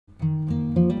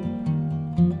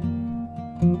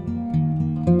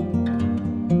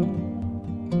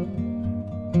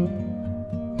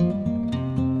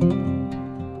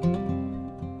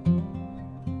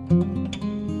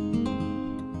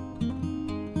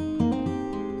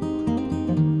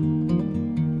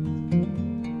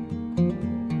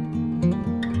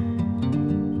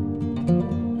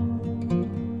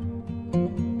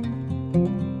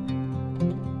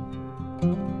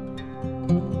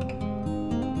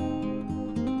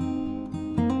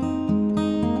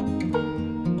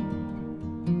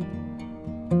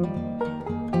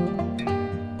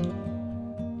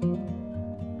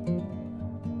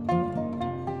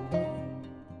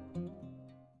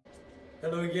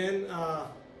again,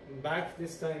 back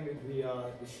this time with the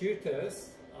shear test.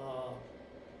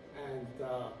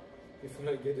 Before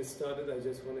I get started, I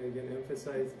just want to again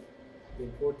emphasize the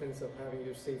importance of having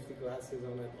your safety glasses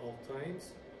on at all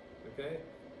times. Okay,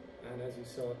 and as you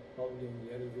saw probably in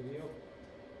the other video,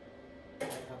 I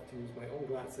have to use my own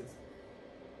glasses.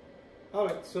 All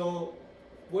right, so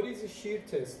what is a shear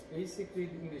test? Basically,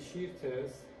 in the shear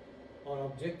test, our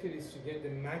objective is to get the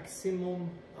maximum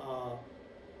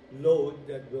load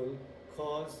that will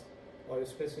cause our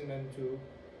specimen to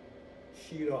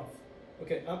shear off.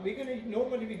 Okay,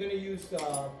 normally we're gonna use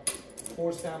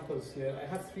 4 samples here. I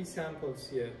have 3 samples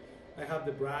here. I have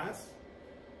the brass,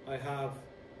 I have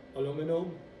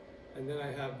aluminum, and then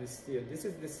I have this steel. This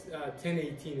is this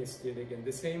 1018 steel again,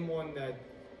 the same one that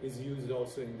is used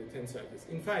also in the tensile test.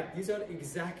 In fact, these are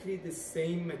exactly the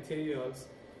same materials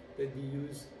that we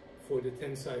use for the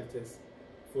tensile test,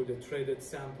 for the threaded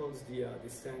samples, the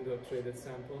standard threaded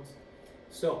samples.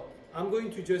 So I'm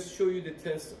going to just show you the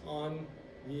test on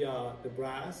the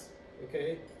brass,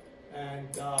 okay? And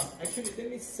actually, let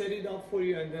me set it up for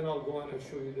you, and then I'll go on and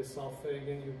show you the software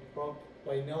again. You probably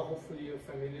by now, hopefully, you're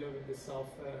familiar with the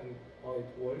software and how it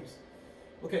works.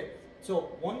 Okay,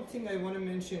 so one thing I want to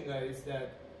mention, guys,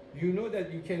 that you know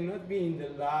that you cannot be in the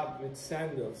lab with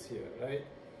sandals here, right?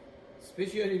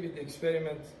 Especially with the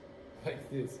experiment like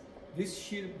this. This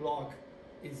shear block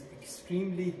is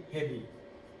extremely heavy.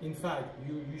 In fact,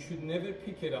 you should never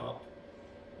pick it up.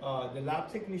 The lab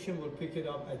technician will pick it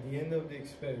up at the end of the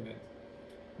experiment.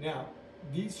 Now,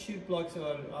 these shear blocks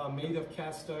are made of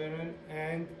cast iron,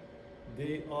 and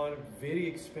they are very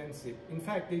expensive. In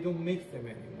fact, they don't make them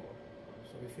anymore.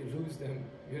 So if you lose them,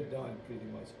 you're done pretty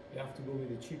much. You have to go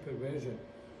with a cheaper version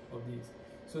of these.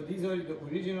 So these are the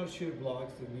original shear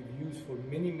blocks that we've used for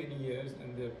many, many years,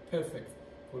 and they're perfect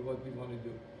for what we want to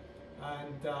do.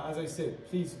 And as I said,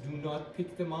 please do not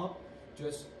pick them up.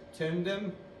 Just turn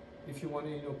them if you want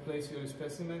to, place your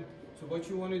specimen. So what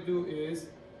you want to do is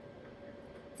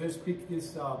first pick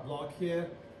this block here,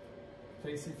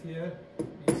 place it here.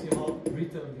 You see how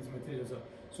brittle these materials are.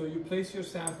 So you place your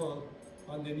sample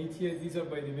underneath here. These are,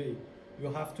 by the way,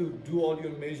 you have to do all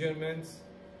your measurements.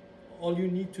 All you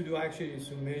need to do actually is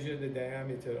to measure the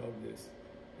diameter of this,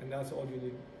 and that's all you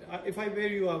need. If I were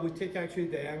you, I would take actually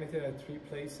diameter at 3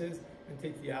 places and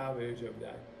take the average of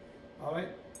that. All right,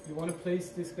 you want to place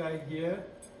this guy here,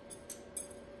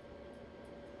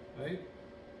 right?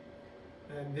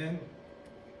 And then,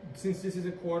 since this is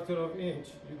a 1/4 inch,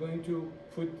 you're going to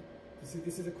put,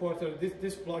 this is a 1/4,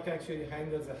 this block actually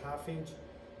handles a 1/2 inch,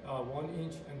 1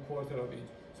 inch, and 1/4 inch.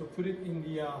 So put it in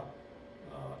the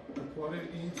 1/4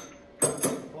 inch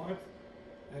part,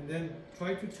 and then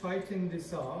try to tighten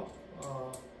this up.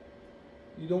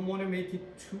 You don't want to make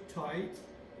it too tight,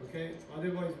 okay?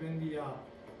 Otherwise, when the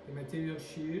material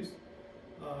shears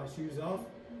off,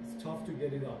 it's tough to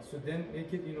get it out. So then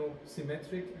make it,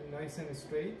 symmetric and nice and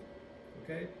straight,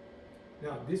 okay?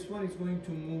 Now this one is going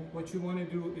to move. What you want to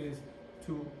do is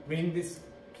to bring this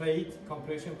plate,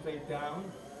 compression plate,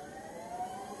 down.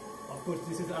 Of course,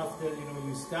 this is after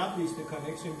you establish the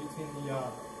connection between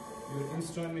your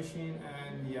Instron machine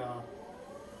and the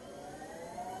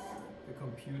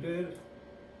computer.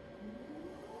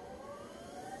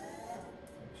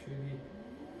 Actually,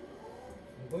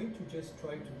 I'm going to just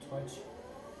try to touch,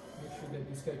 make sure that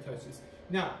this guy touches.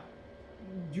 Now,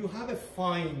 you have a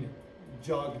fine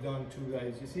jog done too,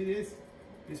 guys. You see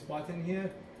this button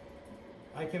here?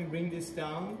 I can bring this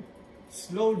down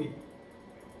slowly,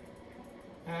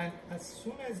 and as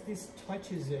soon as this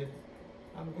touches it,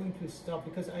 I'm going to stop,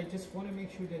 because I just want to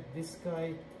make sure that this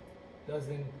guy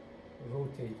doesn't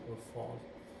rotate or fall.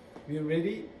 We're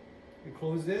ready. We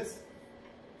close this.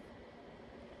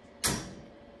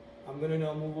 I'm gonna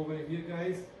now move over here,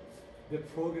 guys. The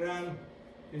program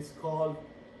is called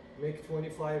MEC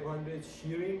 2500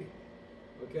 shearing,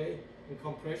 okay, and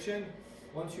compression.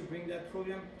 Once you bring that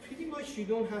program, pretty much you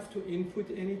don't have to input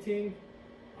anything.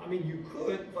 I mean, you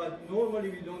could, but normally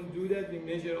we don't do that. We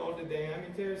measure all the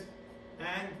diameters,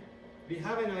 and we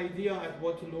have an idea at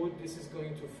what load this is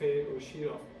going to fail or shear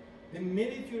off. The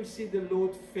minute you see the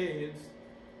load fails,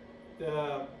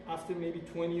 after maybe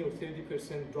 20 or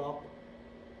 30% drop,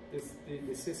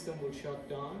 the system will shut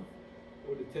down,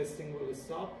 or the testing will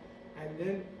stop, and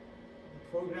then the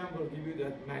program will give you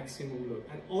that maximum load.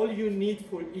 And all you need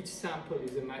for each sample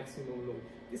is a maximum load.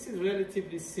 This is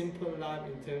relatively simple lab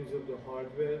in terms of the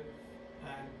hardware,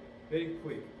 and very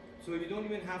quick. So you don't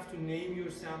even have to name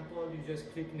your sample, you just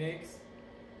click next.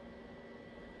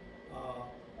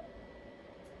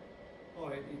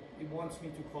 Alright, it wants me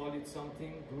to call it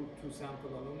something, group 2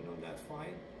 sample aluminum, that's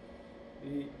fine.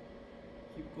 We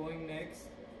keep going next.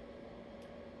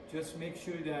 just make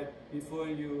sure that before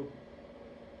you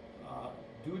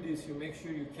do this, you make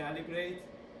sure you calibrate,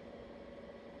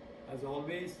 as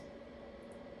always.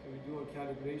 So we do a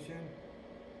calibration.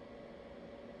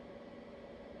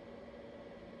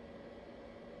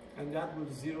 And that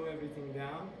will zero everything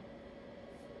down.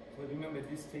 So remember,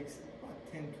 this takes about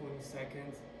 10-20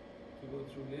 seconds to go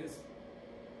through this.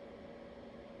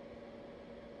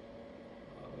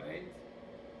 All right.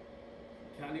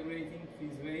 Calibrating,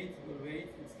 please wait, we'll wait,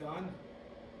 it's done.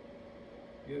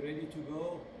 You're ready to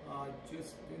go.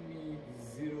 Just let me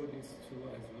zero this too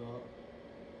as well.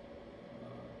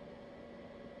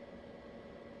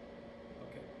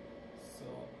 Okay, so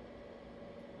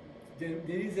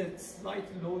there is a slight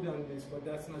load on this, but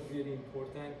that's not really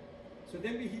important. So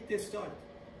then we hit the start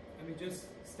and we just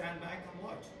stand back and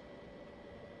watch.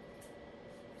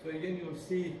 So again, you'll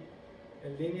see a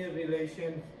linear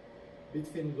relation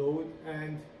between load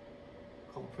and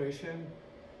compression,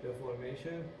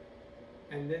 deformation,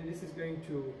 and then this is going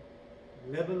to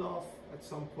level off at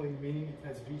some point, meaning it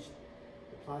has reached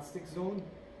the plastic zone,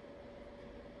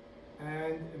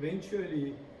 and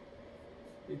eventually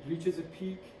it reaches a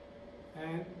peak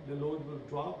and the load will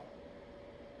drop.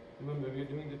 Remember, we're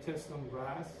doing the test on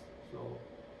brass, so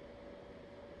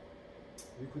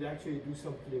we could actually do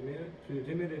some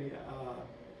preliminary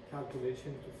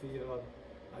calculation to figure out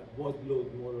at what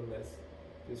load more or less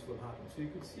this will happen. So you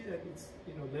could see that it's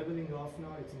leveling off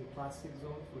now. It's in the plastic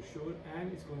zone for sure,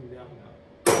 and it's going down now.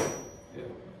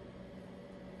 Yeah.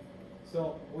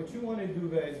 So what you want to do,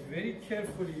 guys, very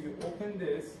carefully, you open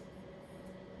this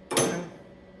and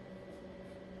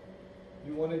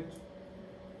you want to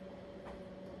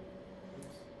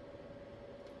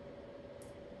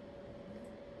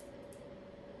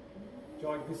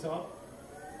jog this up.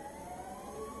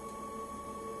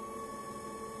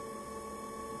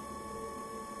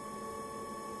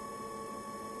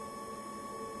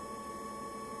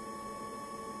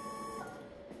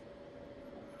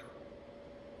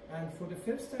 And for the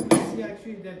first time, I see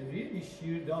actually that really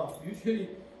sheared off. Usually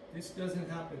this doesn't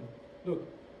happen. Look,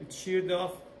 it's sheared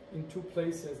off in two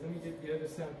places. Let me get the other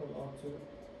sample out too.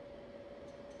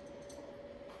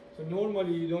 So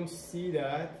normally you don't see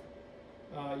that.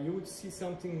 You would see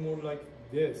something more like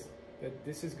this, that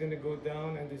this is going to go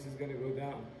down and this is going to go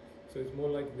down. So it's more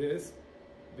like this,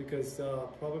 because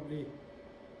probably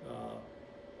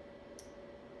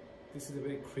this is a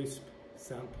very crisp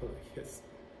sample, I guess.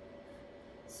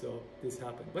 So this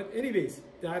happened. But anyways,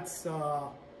 that's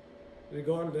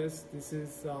regardless, this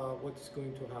is what's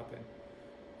going to happen.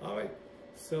 All right,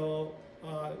 so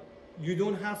you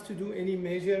don't have to do any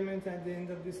measurement at the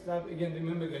end of this lab. Again,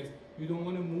 remember guys, you don't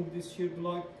want to move this shear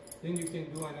block, then you can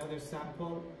do another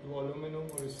sample, do aluminum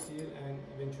or steel and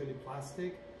eventually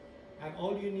plastic. And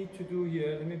all you need to do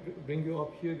here, let me bring you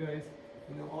up here guys,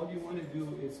 all you want to do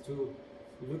is to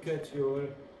look at your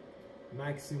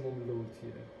maximum load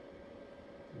here.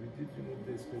 We did remove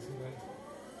this specimen.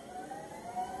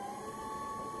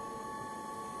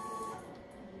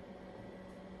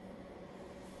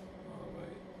 All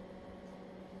right,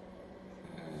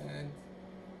 and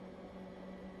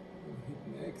we'll hit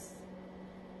next.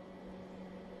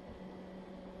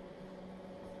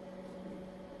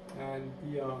 And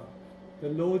the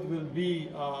load will be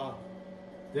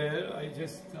there. I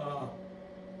just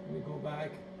let me go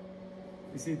back.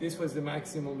 You see, this was the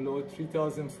maximum load,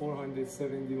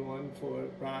 3,471 for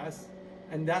brass,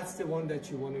 and that's the one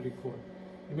that you want to record.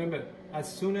 Remember,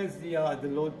 as soon as the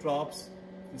load drops,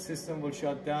 the system will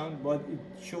shut down, but it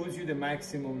shows you the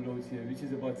maximum load here, which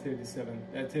is about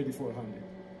 3,400.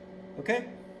 Okay?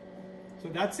 So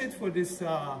that's it for this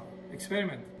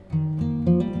experiment.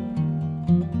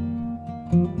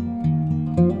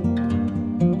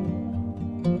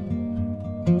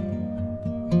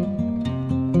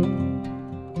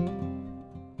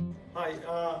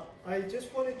 I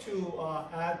just wanted to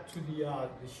add to the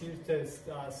shear test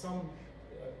some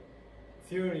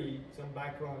theory, some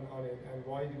background on it, and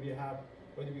why do we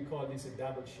call this a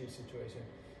double shear situation.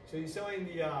 So you saw in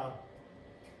the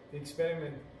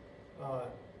experiment, the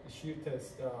shear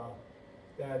test,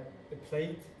 that the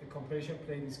compression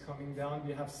plate is coming down.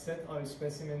 We have set our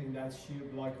specimen in that shear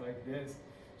block like this.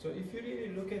 So if you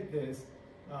really look at this,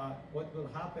 what will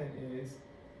happen is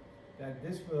that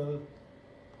this will,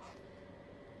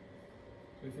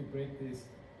 so if you break this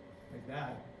like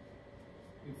that,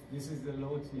 if this is the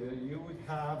load here, you would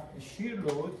have a shear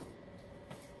load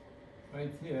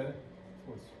right here, of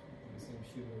course, the same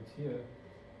shear load here.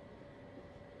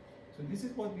 So this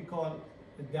is what we call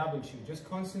a double shear. Just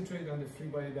concentrate on the free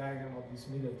body diagram of this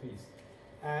middle piece.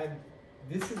 And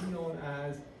this is known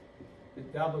as the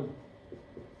double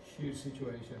shear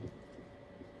situation.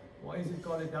 Why is it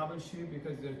called a double shear?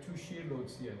 Because there are two shear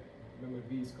loads here. Remember,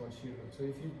 V is called shear load. So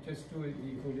if you just do the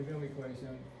equilibrium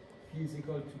equation, P is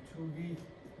equal to 2V,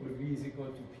 where V is equal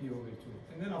to P over 2.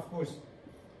 And then, of course,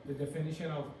 the definition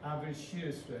of average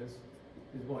shear stress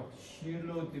is what? Shear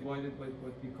load divided by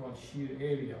what we call shear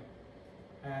area.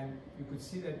 And you could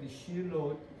see that the shear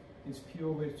load is P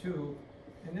over 2.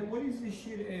 And then what is the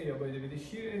shear area, by the way? The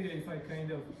shear area, if I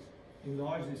kind of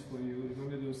enlarge this for you,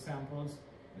 remember those samples,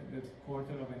 that's a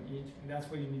quarter of an inch, and that's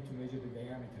where you need to measure the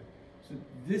diameter. So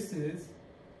this is,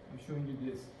 I'm showing you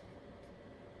this.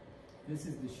 This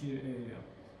is the shear area,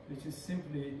 which is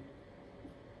simply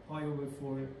pi over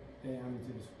 4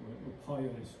 diameter squared, or pi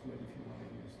r squared if you want to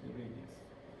use the radius.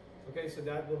 Okay, so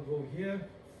that will go here.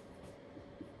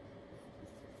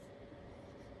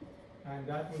 And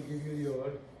that will give you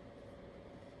your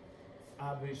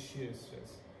average shear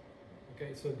stress.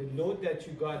 Okay, so the load that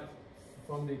you got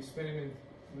from the experiment,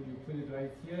 will you put it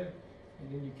right here, and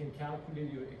then you can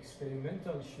calculate your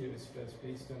experimental shear stress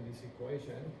based on this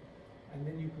equation, and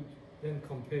then you could then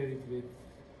compare it with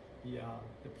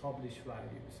the published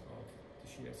values of the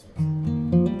shear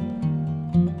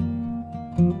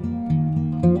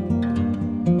stress.